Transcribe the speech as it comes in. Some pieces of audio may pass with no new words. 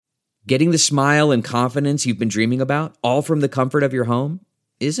Getting the smile and confidence you've been dreaming about, all from the comfort of your home,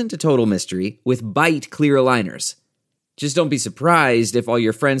 isn't a total mystery with Byte clear aligners. Just don't be surprised if all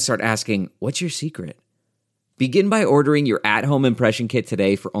your friends start asking, "What's your secret?" Begin by ordering your at-home impression kit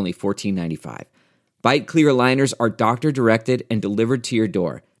today for only $14.95. Byte clear aligners are doctor-directed and delivered to your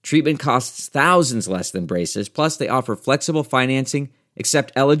door. Treatment costs thousands less than braces, plus they offer flexible financing,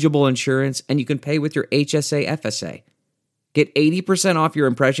 accept eligible insurance, and you can pay with your HSA FSA. Get 80% off your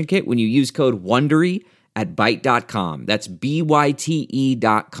impression kit when you use code WONDERY at Byte.com. That's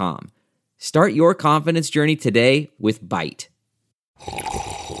BYTE.com. Start your confidence journey today with Byte.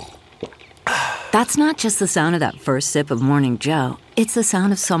 That's not just the sound of that first sip of Morning Joe. It's the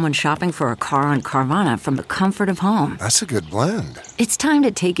sound of someone shopping for a car on Carvana from the comfort of home. That's a good blend. It's time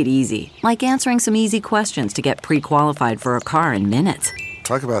to take it easy, like answering some easy questions to get pre-qualified for a car in minutes.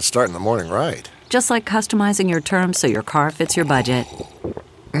 Talk about starting the morning right. Just like customizing your terms so your car fits your budget.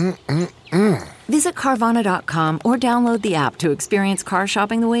 Visit Carvana.com or download the app to experience car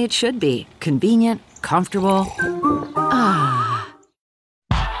shopping the way it should be. Convenient, comfortable. Ah.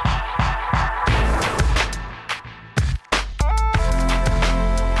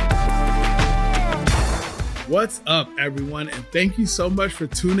 What's up, everyone, and thank you so much for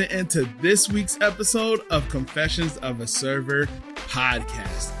tuning into this week's episode of Confessions of a Server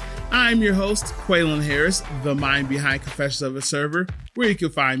podcast. I'm your host, Quaylon Harris, the mind behind Confessions of a Server, where you can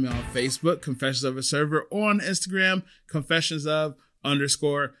find me on Facebook, Confessions of a Server, or on Instagram, Confessions of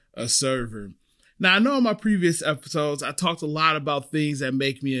 _a Server. Now, I know in my previous episodes, I talked a lot about things that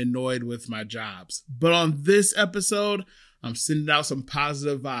make me annoyed with my jobs, but on this episode, I'm sending out some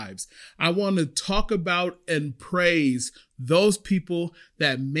positive vibes. I want to talk about and praise those people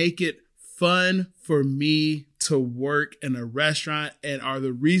that make it fun for me to work in a restaurant and are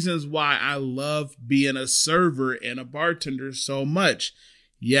the reasons why I love being a server and a bartender so much.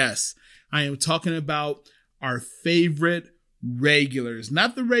 Yes, I am talking about our favorite regulars,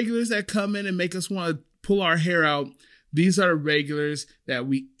 not the regulars that come in and make us want to pull our hair out. These are the regulars that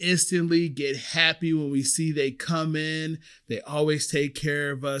we instantly get happy when we see they come in. They always take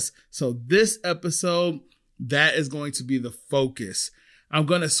care of us. So this episode, that is going to be the focus. I'm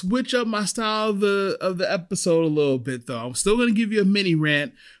going to switch up my style of the episode a little bit, though. I'm still going to give you a mini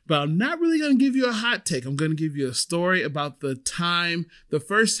rant, but I'm not really going to give you a hot take. I'm going to give you a story about the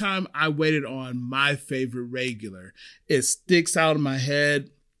first time I waited on my favorite regular. It sticks out in my head.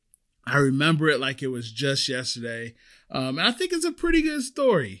 I remember it like it was just yesterday. And I think it's a pretty good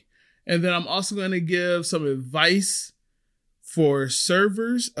story. And then I'm also going to give some advice for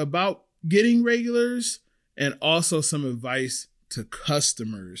servers about getting regulars and also some advice to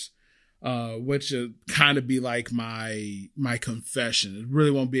customers, which will kind of be like my confession. It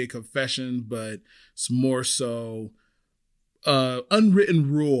really won't be a confession, but it's more so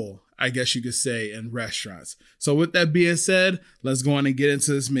unwritten rule, I guess you could say, in restaurants. So with that being said, let's go on and get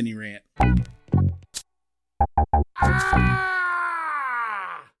into this mini rant.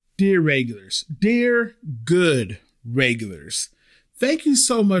 Dear regulars, dear good regulars, thank you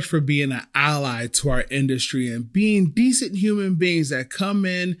so much for being an ally to our industry and being decent human beings that come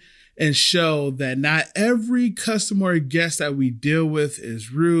in and show that not every customer or guest that we deal with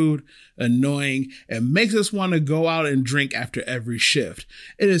is rude, annoying, and makes us want to go out and drink after every shift.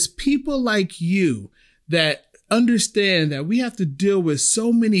 It is people like you that understand that we have to deal with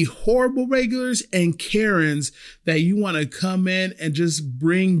so many horrible regulars and Karens that you want to come in and just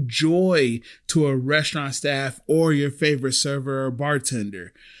bring joy to a restaurant staff or your favorite server or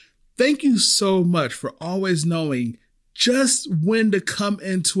bartender. Thank you so much for always knowing just when to come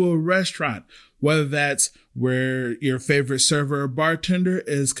into a restaurant, whether that's where your favorite server or bartender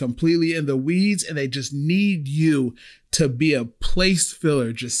is completely in the weeds and they just need you to be a place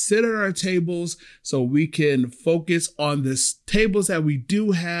filler. Just sit at our tables so we can focus on the tables that we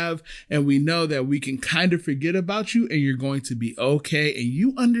do have, and we know that we can kind of forget about you and you're going to be okay. And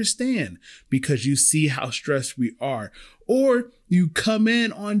you understand because you see how stressed we are. Or you come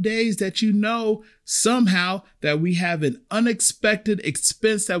in on days that you know somehow that we have an unexpected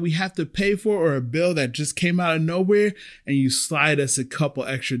expense that we have to pay for, or a bill that just came out of nowhere, and you slide us a couple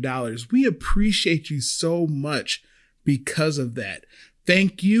extra dollars. We appreciate you so much because of that.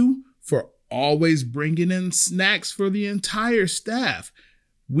 Thank you for always bringing in snacks for the entire staff.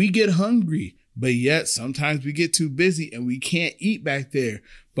 We get hungry, but yet sometimes we get too busy and we can't eat back there.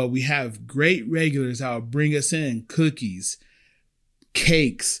 But we have great regulars that will bring us in cookies,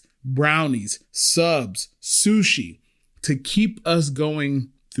 cakes, brownies, subs, sushi to keep us going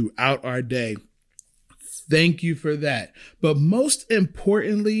throughout our day. Thank you for that. But most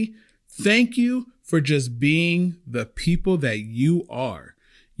importantly, thank you for just being the people that you are.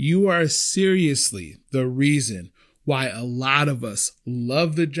 You are seriously the reason why a lot of us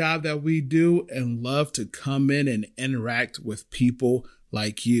love the job that we do and love to come in and interact with people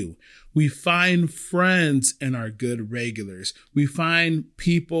like you. We find friends in our good regulars. We find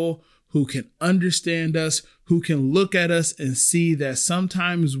people who can understand us, who can look at us and see that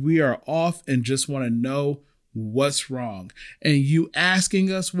sometimes we are off and just want to know what's wrong. And you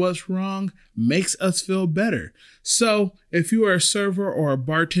asking us what's wrong makes us feel better. So if you are a server or a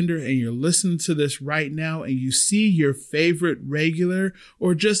bartender and you're listening to this right now and you see your favorite regular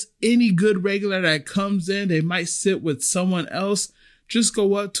or just any good regular that comes in, they might sit with someone else, just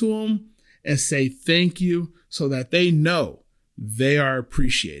go up to them and say thank you so that they know they are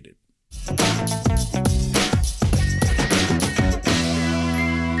appreciated.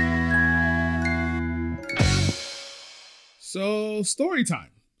 So story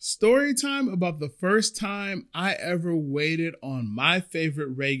time about the first time I ever waited on my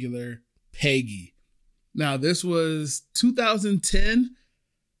favorite regular, Peggy. Now this was 2010.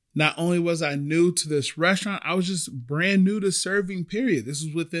 Not only was I new to this restaurant, I was just brand new to serving, period. This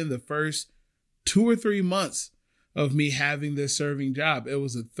was within the first 2 or 3 months of me having this serving job. It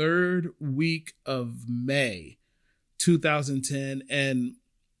was the third week of May, 2010. And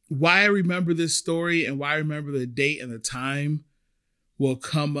why I remember this story and why I remember the date and the time will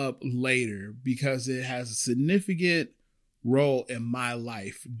come up later because it has a significant role in my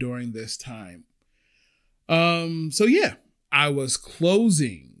life during this time. So yeah, I was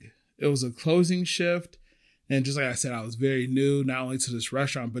closing. It was a closing shift. And just like I said, I was very new, not only to this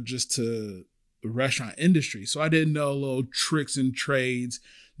restaurant, but just to the restaurant industry. So I didn't know little tricks and trades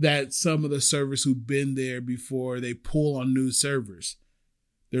that some of the servers who've been there before, they pull on new servers.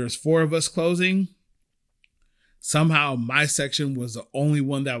 There's 4 of us closing. Somehow my section was the only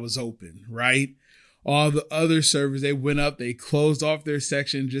one that was open, right? All the other servers, they went up, they closed off their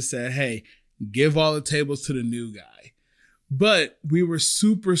section, just said, hey, give all the tables to the new guy. But we were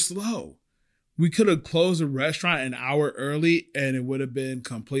super slow. We could have closed the restaurant an hour early and it would have been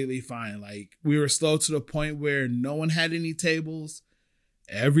completely fine. Like, we were slow to the point where no one had any tables.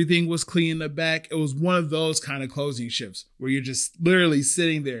 Everything was clean in the back. It was one of those kind of closing shifts where you're just literally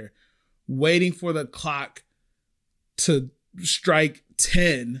sitting there waiting for the clock to strike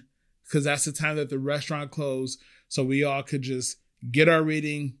 10 because that's the time that the restaurant closed. So we all could just get our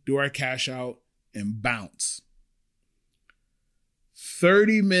reading, do our cash out, and bounce.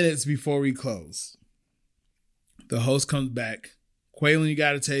 30 minutes before we close, the host comes back. Quaylon, you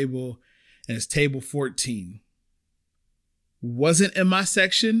got a table, and it's table 14. Wasn't in my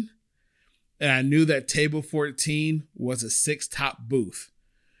section, and I knew that table 14 was a 6 top booth.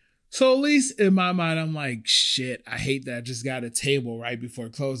 So at least in my mind, I'm like, shit, I hate that I just got a table right before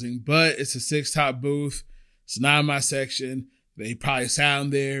closing, but it's a 6 top booth. It's not in my section. They probably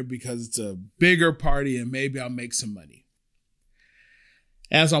sound there because it's a bigger party and maybe I'll make some money.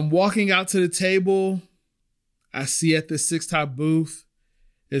 As I'm walking out to the table, I see at the 6 top booth,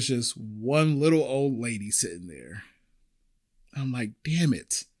 it's just one little old lady sitting there. I'm like, damn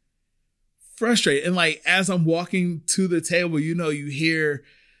it. Frustrated. And like, as I'm walking to the table, you know, you hear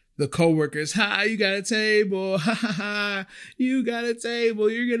the coworkers, hi, you got a table. Ha ha ha. You got a table.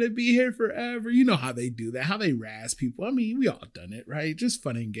 You're going to be here forever. You know how they do that, how they razz people. I mean, we all done it, right? Just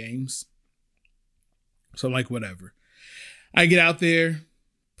fun and games. So I'm like, whatever. I get out there,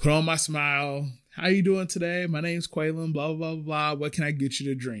 put on my smile. How you doing today? My name's Quaylon, blah, blah, blah, blah. What can I get you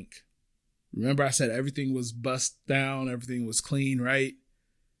to drink? Remember I said everything was bust down, everything was clean, right?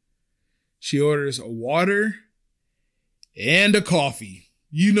 She orders a water and a coffee.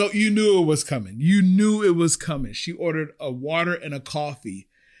 You knew it was coming. You knew it was coming. She ordered a water and a coffee.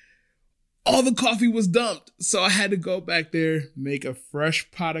 All the coffee was dumped. So I had to go back there, make a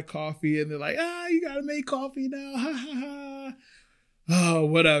fresh pot of coffee. And they're like, you got to make coffee now. Ha ha ha. Oh,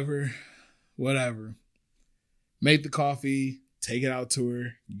 whatever. Make the coffee, take it out to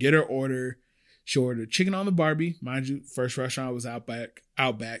her, get her order. She ordered chicken on the Barbie. Mind you, first restaurant was Outback.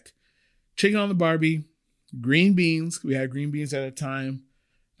 Chicken on the Barbie, green beans. We had green beans at a time.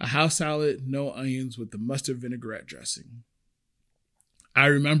 A house salad, no onions with the mustard vinaigrette dressing. I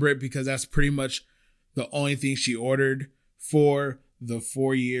remember it because that's pretty much the only thing she ordered for the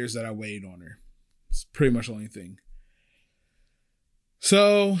 4 years that I waited on her. It's pretty much the only thing.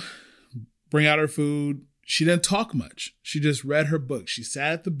 So, bring out her food. She didn't talk much. She just read her book. She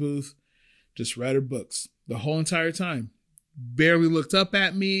sat at the booth, just read her books the whole entire time. Barely looked up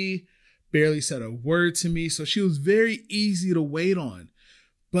at me, barely said a word to me. So she was very easy to wait on.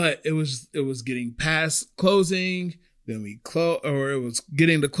 But it was getting past closing, then it was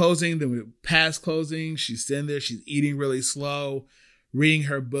getting to closing, then we passed closing. She's sitting there, she's eating really slow, reading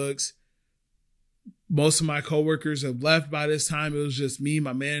her books. Most of my coworkers have left by this time. It was just me,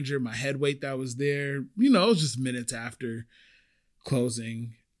 my manager, my head wait that was there. It was just minutes after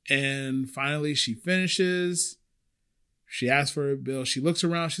closing. And finally she finishes. She asks for a bill. She looks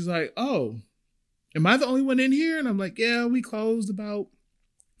around. She's like, "Oh, am I the only one in here?" And I'm like, "Yeah, we closed about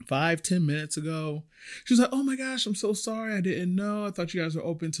 5-10 minutes ago." She's like, "Oh my gosh, I'm so sorry. I didn't know. I thought you guys were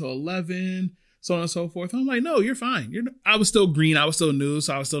open till 11, so on and so forth." I'm like, "No, you're fine. I was still green. I was still new.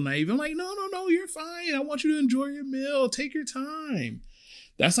 So I was still naive." I'm like, no, you're fine. I want you to enjoy your meal. Take your time."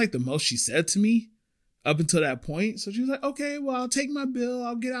 That's like the most she said to me up until that point. So she was like, "Okay, well, I'll take my bill.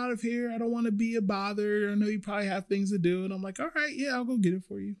 I'll get out of here. I don't want to be a bother. I know you probably have things to do." And I'm like, "All right, yeah, I'll go get it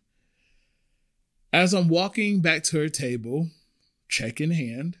for you." As I'm walking back to her table, check in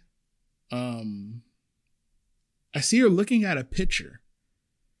hand, I see her looking at a picture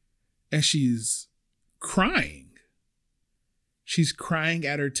and she's crying. She's crying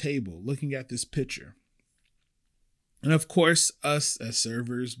at her table, looking at this picture. And of course, us as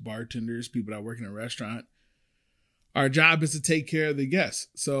servers, bartenders, people that work in a restaurant, our job is to take care of the guests.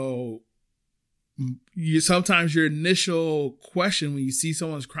 So sometimes your initial question when you see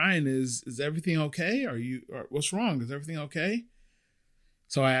someone's crying is everything okay? Or what's wrong? Is everything okay?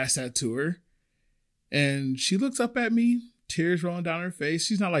 So I asked that to her, and she looks up at me, tears rolling down her face.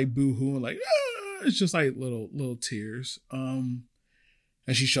 She's not like boo-hooing, like, "Ah!" It's just like little tears. And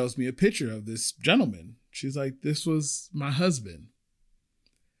she shows me a picture of this gentleman. She's like, "This was my husband.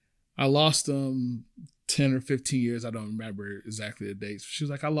 I lost him 10 or 15 years. I don't remember exactly the dates." She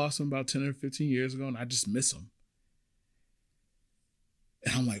was like, "I lost him about 10 or 15 years ago, and I just miss him."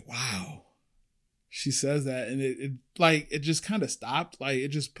 And I'm like, wow. She says that, and it just kind of stopped. Like, it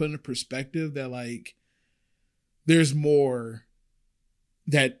just put in perspective that, like, there's more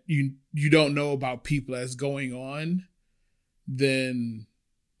that you don't know about people that's going on than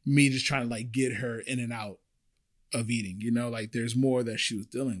me just trying to, like, get her in and out of eating, like there's more that she was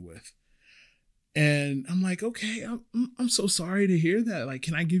dealing with. And I'm like, "Okay, I'm so sorry to hear that. Like,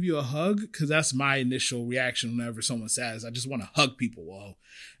 can I give you a hug?" Because that's my initial reaction whenever someone says, I just want to hug people. Well,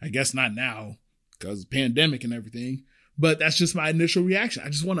 I guess not now because of the pandemic and everything, but that's just my initial reaction. I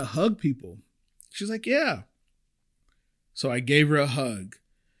just want to hug people. She's like, "Yeah." So I gave her a hug.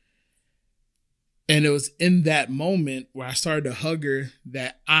 And it was in that moment where I started to hug her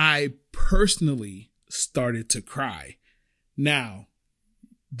that I personally started to cry. Now,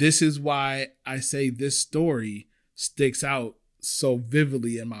 this is why I say this story sticks out so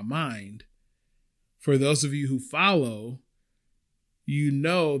vividly in my mind. For those of you who follow, you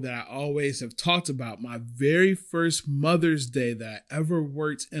know that I always have talked about my very first Mother's Day that I ever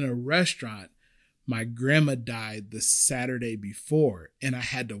worked in a restaurant. My grandma died the Saturday before, and I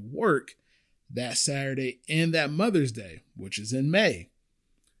had to work that Saturday and that Mother's Day, which is in May.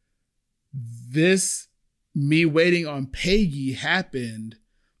 Me waiting on Peggy happened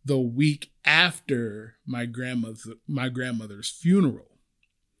the week after my grandmother's funeral.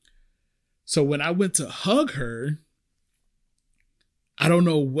 So when I went to hug her, I don't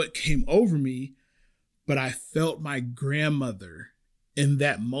know what came over me, but I felt my grandmother in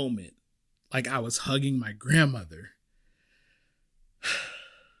that moment, like I was hugging my grandmother.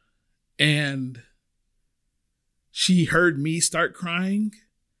 And she heard me start crying.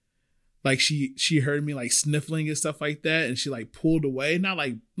 Like she heard me like sniffling and stuff like that. And she like pulled away, not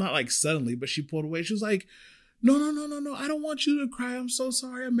like suddenly, but she pulled away. She was like, no, I don't want you to cry. I'm so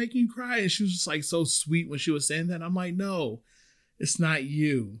sorry. I'm making you cry. And she was just like so sweet when she was saying that. I'm like, "No, it's not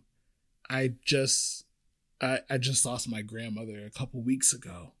you. I just lost my grandmother a couple weeks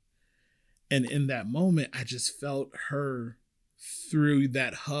ago." And in that moment, I just felt her through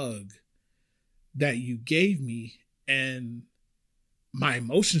that hug that you gave me, and my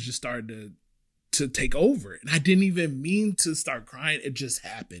emotions just started to take over. And I didn't even mean to start crying. It just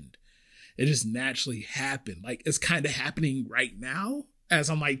happened. It just naturally happened. Like, it's kind of happening right now as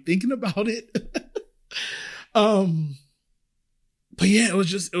I'm like thinking about it. But yeah, it was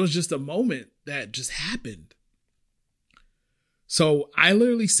just a moment that just happened. So I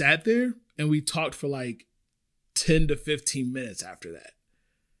literally sat there and we talked for like 10 to 15 minutes after that.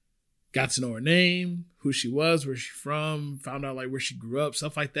 Got to know her name, who she was, where she's from, found out like where she grew up,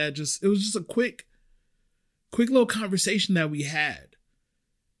 stuff like that. It was just a quick little conversation that we had.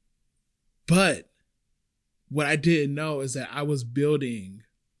 But what I didn't know is that I was building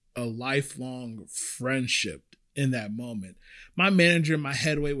a lifelong friendship in that moment. My manager and my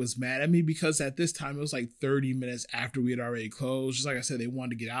headway was mad at me because at this time it was like 30 minutes after we had already closed. Just like I said, they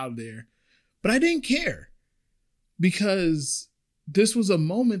wanted to get out of there. But I didn't care because this was a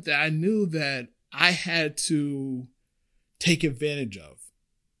moment that I knew that I had to take advantage of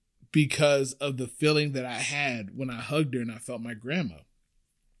because of the feeling that I had when I hugged her and I felt my grandma.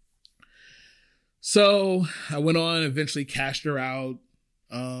 So I went on, eventually cashed her out.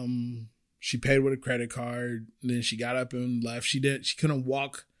 She paid with a credit card, and then she got up and left. She couldn't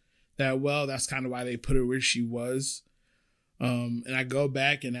walk that well. That's kind of why they put her where she was. And I go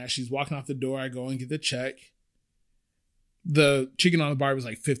back, and as she's walking off the door, I go and get the check. The chicken on the bar was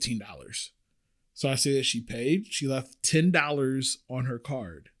like $15. So I say that she paid. She left $10 on her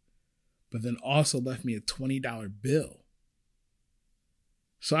card, but then also left me a $20 bill.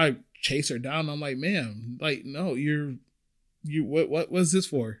 So I chase her down. I'm like, ma'am, like, no, what was this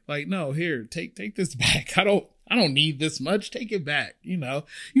for? Like, no, here, take this back. I don't need this much. Take it back. You know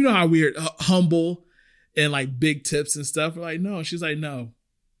how we're humble and like big tips and stuff. We're like, no. She's like, no,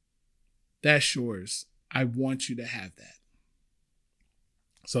 that's yours. I want you to have that.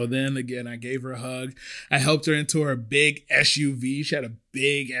 So then again, I gave her a hug. I helped her into her big SUV. She had a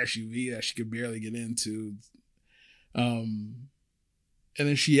big SUV that she could barely get into. And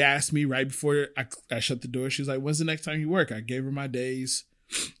then she asked me right before I shut the door, she was like, when's the next time you work? I gave her my days.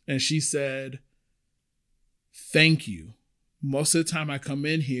 And she said, thank you. Most of the time I come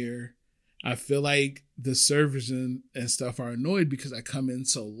in here, I feel like the servers and stuff are annoyed because I come in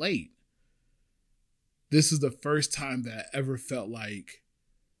so late. This is the first time that I ever felt like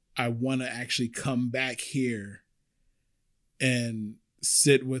I want to actually come back here and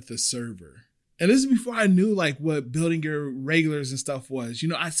sit with the server. And this is before I knew like what building your regulars and stuff was.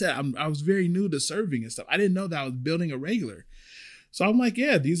 I said I was very new to serving and stuff. I didn't know that I was building a regular. So I'm like,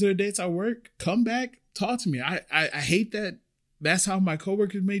 yeah, these are the dates I work. Come back, talk to me. I hate that that's how my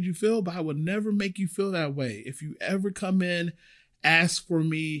coworkers made you feel, but I would never make you feel that way. If you ever come in, ask for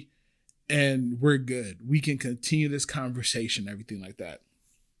me and we're good. We can continue this conversation, everything like that.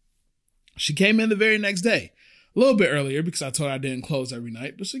 She came in the very next day, a little bit earlier because I told her I didn't close every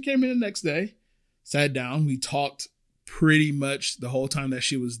night, but she came in the next day. Sat down. We talked pretty much the whole time that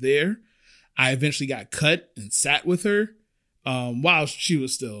she was there. I eventually got cut and sat with her while she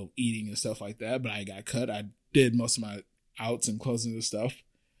was still eating and stuff like that. But I got cut. I did most of my outs and closing and stuff.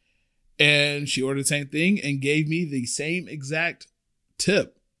 And she ordered the same thing and gave me the same exact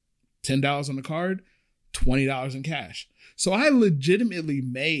tip. $10 on the card, $20 in cash. So I legitimately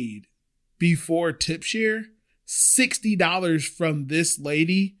made, before tip share, $60 from this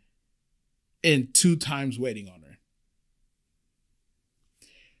lady and 2 times waiting on her.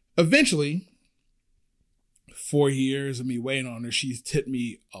 Eventually, 4 years of me waiting on her, she's tipped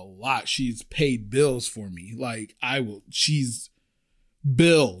me a lot. She's paid bills for me. She's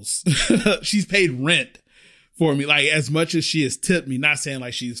bills. She's paid rent for me. Like, as much as she has tipped me, not saying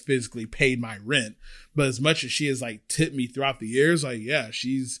like she's physically paid my rent, but as much as she has like tipped me throughout the years, like, yeah,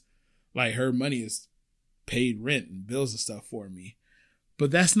 she's like, her money is paid rent and bills and stuff for me. But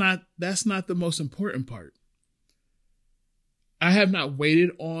that's not the most important part. I have not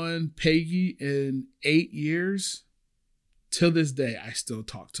waited on Peggy in 8 years. Till this day, I still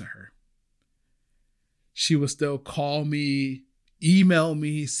talk to her. She will still call me, email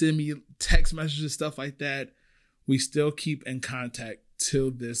me, send me text messages, stuff like that. We still keep in contact till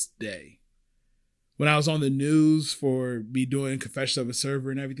this day. When I was on the news for me doing Confessions of a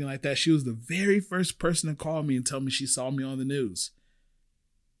Server and everything like that, she was the very first person to call me and tell me she saw me on the news.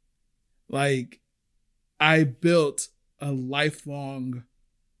 Like, I built a lifelong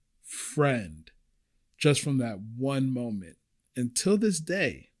friend just from that one moment. Until this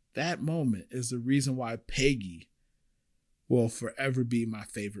day, that moment is the reason why Peggy will forever be my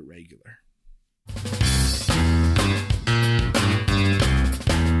favorite regular.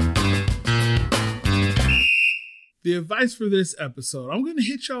 The advice for this episode, I'm going to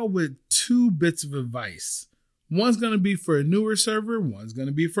hit y'all with 2 bits of advice. One's going to be for a newer server. One's going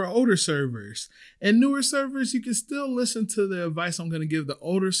to be for older servers. And newer servers, you can still listen to the advice I'm going to give the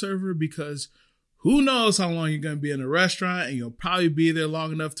older server because who knows how long you're going to be in a restaurant and you'll probably be there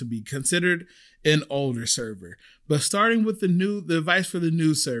long enough to be considered an older server. But starting with the advice for the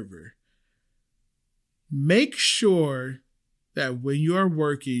new server, make sure that when you are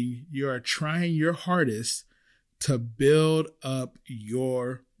working, you are trying your hardest to build up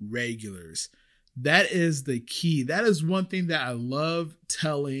your regulars. That is the key. That is one thing that I love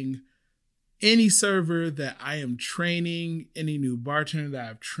telling any server that I am training, any new bartender that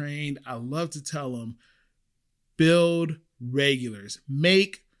I've trained. I love to tell them, build regulars,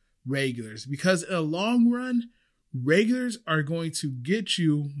 make regulars, because in the long run, regulars are going to get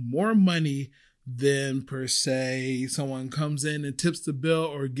you more money than per se someone comes in and tips the bill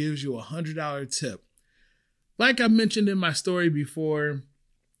or gives you $100 tip. Like I mentioned in my story before,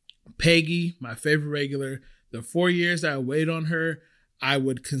 Peggy, my favorite regular, The 4 years that I waited on her, I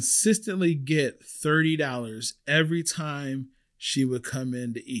would consistently get $30 every time she would come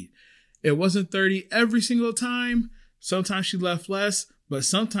in to eat. It wasn't 30 every single time. Sometimes she left less, but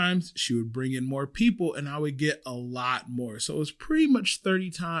sometimes she would bring in more people and I would get a lot more. So it was pretty much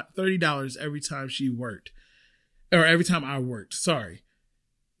 $30 every time she worked, or every time I worked. Sorry.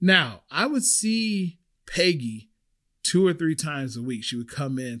 Now, I would see Peggy 2 or 3 times a week. She would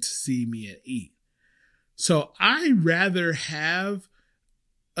come in to see me and eat. So I'd rather have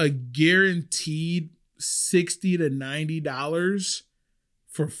a guaranteed $60 to $90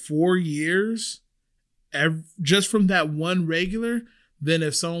 for 4 years just from that one regular than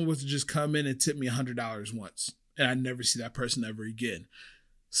if someone was to just come in and tip me $100 once and I never see that person ever again.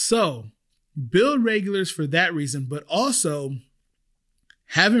 So build regulars for that reason, but also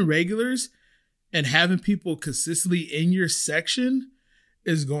having regulars and having people consistently in your section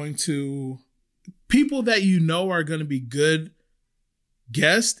is going to, people that you know are going to be good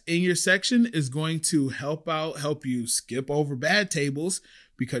guests in your section is going to help you skip over bad tables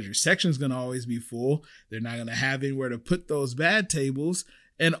because your section is going to always be full. They're not going to have anywhere to put those bad tables.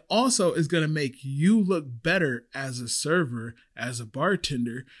 And also is going to make you look better as a server, as a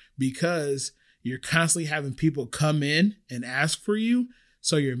bartender, because you're constantly having people come in and ask for you.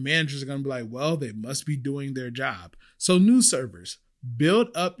 So your managers are going to be like, well, they must be doing their job. So new servers, build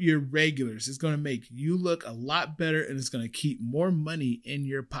up your regulars. It's going to make you look a lot better and it's going to keep more money in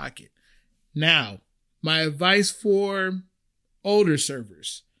your pocket. Now, my advice for older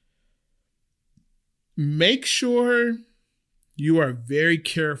servers, make sure you are very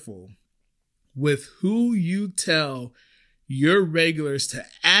careful with who you tell your regulars to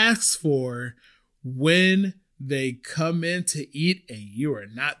ask for when they come in to eat and you are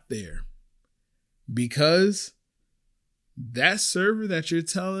not there, because that server that you're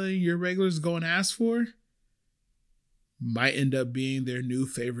telling your regulars to go and ask for might end up being their new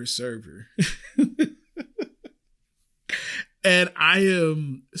favorite server. And I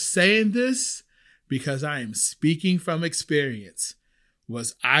am saying this because I am speaking from experience.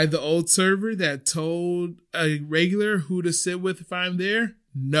 Was I the old server that told a regular who to sit with if I'm there?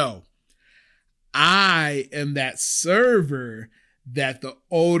 No. I am that server that the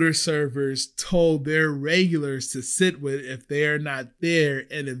older servers told their regulars to sit with if they're not there.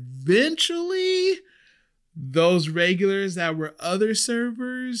 And eventually, those regulars that were other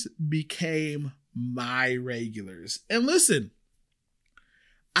servers became my regulars. And listen,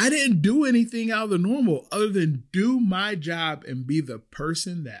 I didn't do anything out of the normal other than do my job and be the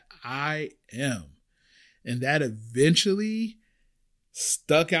person that I am. And that eventually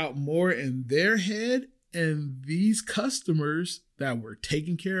stuck out more in their head, and these customers that were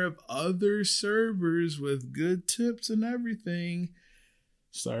taking care of other servers with good tips and everything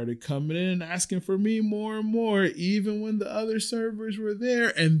started coming in and asking for me more and more, even when the other servers were there,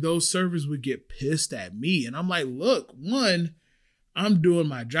 and those servers would get pissed at me. And I'm like, look, 1, I'm doing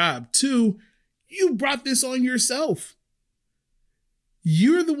my job. 2, you brought this on yourself.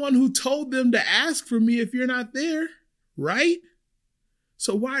 You're the one who told them to ask for me if you're not there, right?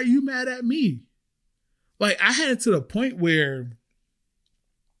 So why are you mad at me? Like, I had it to the point where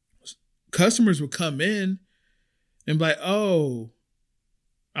customers would come in and be like, oh,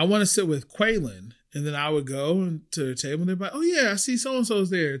 I want to sit with Quaylen. And then I would go to the table and they'd be like, oh yeah, I see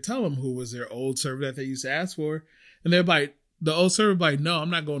so-and-so's there. Tell them who was their old server that they used to ask for. And they're like, the old server would be like, no, I'm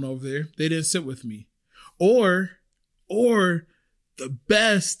not going over there. They didn't sit with me. Or the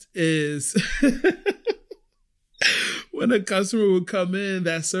best is when a customer would come in,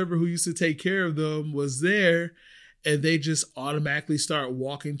 that server who used to take care of them was there, and they just automatically start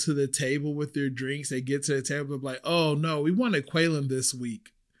walking to the table with their drinks. They get to the table and be like, oh no, we wanted Quaylen this week.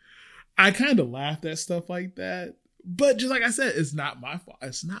 I kind of laughed at stuff like that. But just like I said, it's not my fault.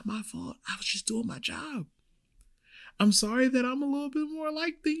 It's not my fault. I was just doing my job. I'm sorry that I'm a little bit more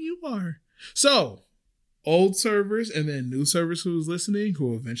liked than you are. So, old servers and then new servers who's listening, who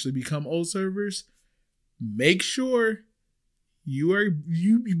will eventually become old servers, make sure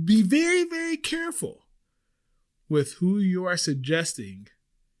you be very, very careful with who you are suggesting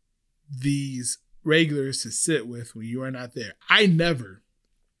these regulars to sit with when you are not there. I never,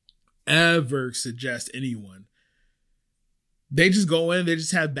 ever suggest anyone. They just go in, they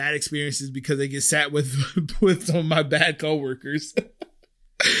just have bad experiences because they get sat with some of my bad coworkers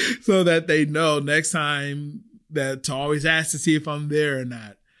so that they know next time that to always ask to see if I'm there or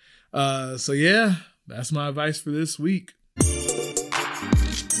not. So yeah, that's my advice for this week.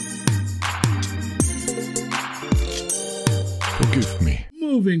 Forgive me.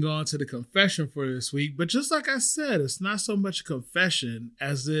 Moving on to the confession for this week. But just like I said, it's not so much a confession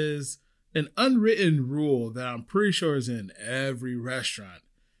as is an unwritten rule that I'm pretty sure is in every restaurant.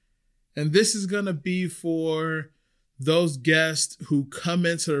 And this is going to be for those guests who come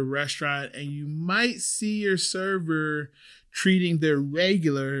into the restaurant and you might see your server treating their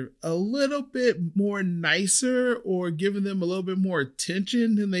regular a little bit more nicer or giving them a little bit more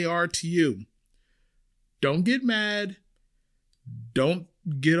attention than they are to you. Don't get mad. Don't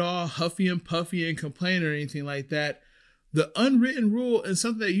get all huffy and puffy and complain or anything like that. The unwritten rule, and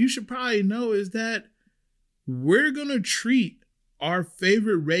something that you should probably know, is that we're going to treat our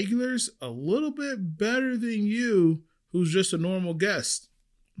favorite regulars a little bit better than you, who's just a normal guest.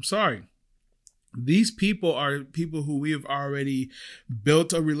 I'm sorry. These people are people who we have already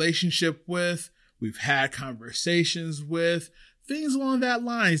built a relationship with. We've had conversations with, things along that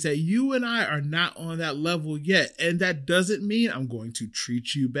lines that you and I are not on that level yet. And that doesn't mean I'm going to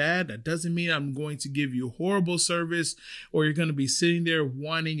treat you bad. That doesn't mean I'm going to give you horrible service or you're going to be sitting there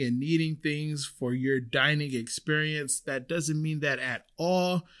wanting and needing things for your dining experience. That doesn't mean that at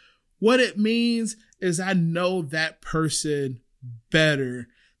all. What it means is I know that person better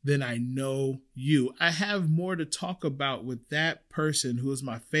than I know you. I have more to talk about with that person who is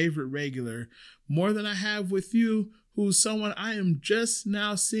my favorite regular more than I have with you, who's someone I am just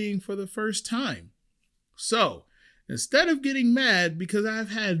now seeing for the first time. So instead of getting mad because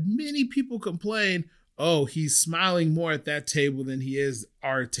I've had many people complain, oh, he's smiling more at that table than he is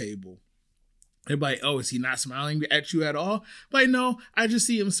our table. Everybody, oh, is he not smiling at you at all? But no, I just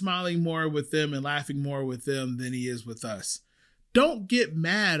see him smiling more with them and laughing more with them than he is with us. Don't get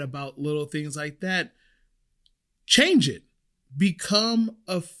mad about little things like that. Change it. Become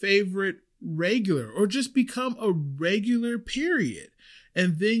a favorite regular, or just become a regular, period.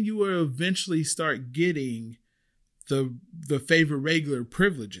 And then you will eventually start getting the favorite regular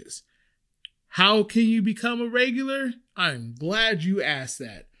privileges. How can you become a regular? I'm glad you asked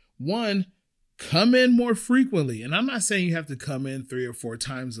that. One, come in more frequently. And I'm not saying you have to come in 3 or 4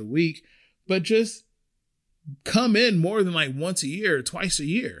 times a week, but just come in more than like once a year or twice a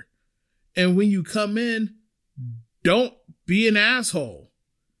year. And when you come in, don't be an asshole.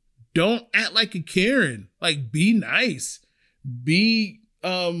 Don't act like a Karen. Like, be nice. Be,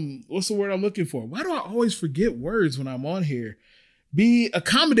 what's the word I'm looking for? Why do I always forget words when I'm on here? Be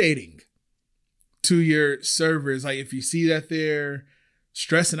accommodating to your servers. Like, if you see that they're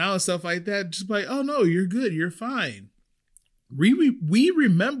stressing out and stuff like that, just like, oh no, you're good. You're fine. We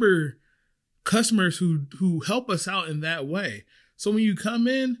remember customers who help us out in that way. So when you come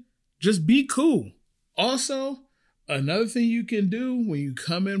in, just be cool. Also, another thing you can do when you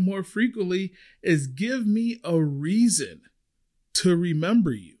come in more frequently is give me a reason to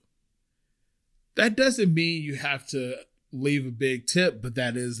remember you. That doesn't mean you have to leave a big tip, but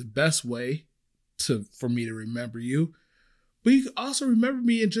that is the best way for me to remember you. But you can also remember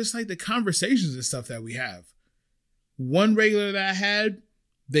me in just like the conversations and stuff that we have. One regular that I had,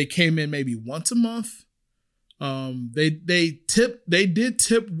 they came in maybe once a month. They did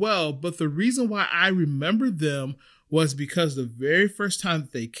tip well, but the reason why I remember them was because the very first time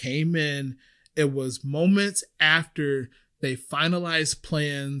that they came in, it was moments after they finalized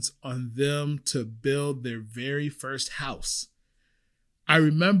plans on them to build their very first house. I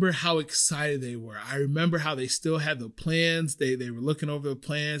remember how excited they were. I remember how they still had the plans. They were looking over the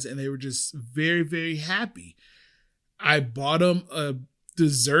plans and they were just very, very happy. I bought them a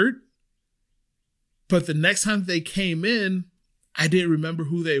dessert, but the next time they came in, I didn't remember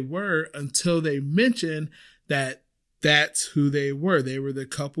who they were until they mentioned that that's who they were. They were the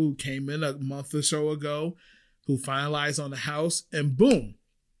couple who came in a month or so ago, who finalized on the house, and boom,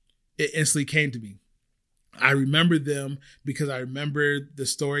 it instantly came to me. I remember them because I remember the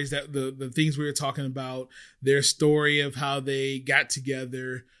stories that the things we were talking about, their story of how they got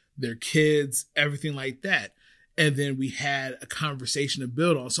together, their kids, everything like that. And then we had a conversation to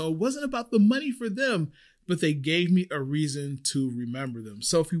build on. So it wasn't about the money for them, but they gave me a reason to remember them.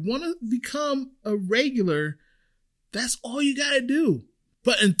 So if you want to become a regular, that's all you got to do.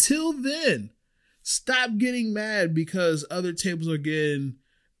 But until then, stop getting mad because other tables are getting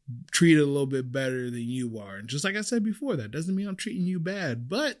treated a little bit better than you are. And just like I said before, that doesn't mean I'm treating you bad,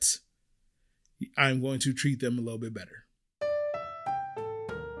 but I'm going to treat them a little bit better.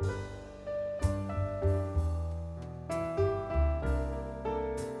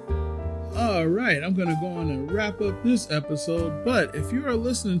 All right, I'm going to go on and wrap up this episode. But if you are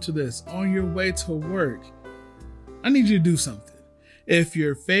listening to this on your way to work, I need you to do something. If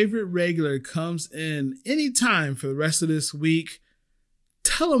your favorite regular comes in anytime for the rest of this week,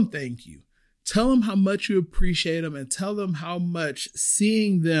 tell them thank you. Tell them how much you appreciate them and tell them how much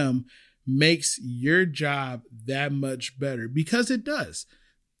seeing them makes your job that much better, because it does.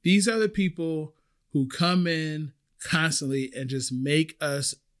 These are the people who come in constantly and just make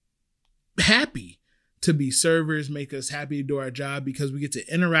us happy to be servers, make us happy to do our job because we get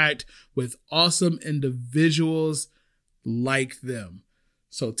to interact with awesome individuals like them.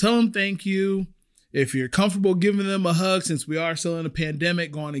 So tell them thank you. If you're comfortable giving them a hug, since we are still in a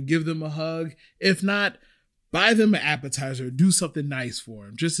pandemic, go on and give them a hug. If not, buy them an appetizer, do something nice for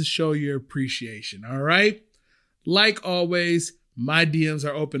them just to show your appreciation. All right. Like always, my DMs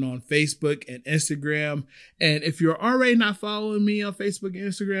are open on Facebook and Instagram. And if you're already not following me on Facebook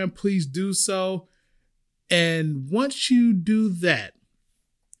and Instagram, please do so. And once you do that,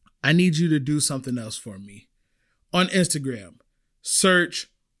 I need you to do something else for me. On Instagram, search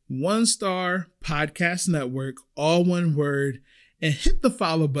One Star Podcast Network, all one word, and hit the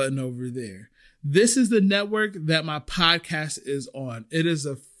follow button over there. This is the network that my podcast is on. It is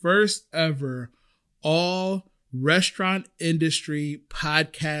the first ever all restaurant industry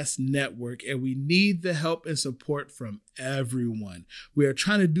podcast network, and we need the help and support from everyone. We are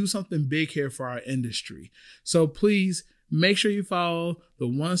trying to do something big here for our industry. So please make sure you follow the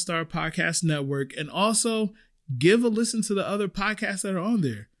One Star Podcast Network and also give a listen to the other podcasts that are on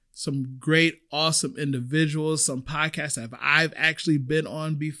there. Some great, awesome individuals, some podcasts that I've actually been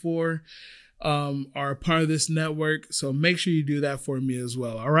on before are a part of this network. So make sure you do that for me as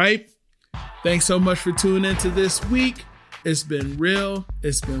well. All right. Thanks so much for tuning into this week. It's been real.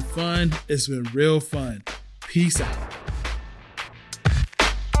 It's been fun. It's been real fun. Peace out.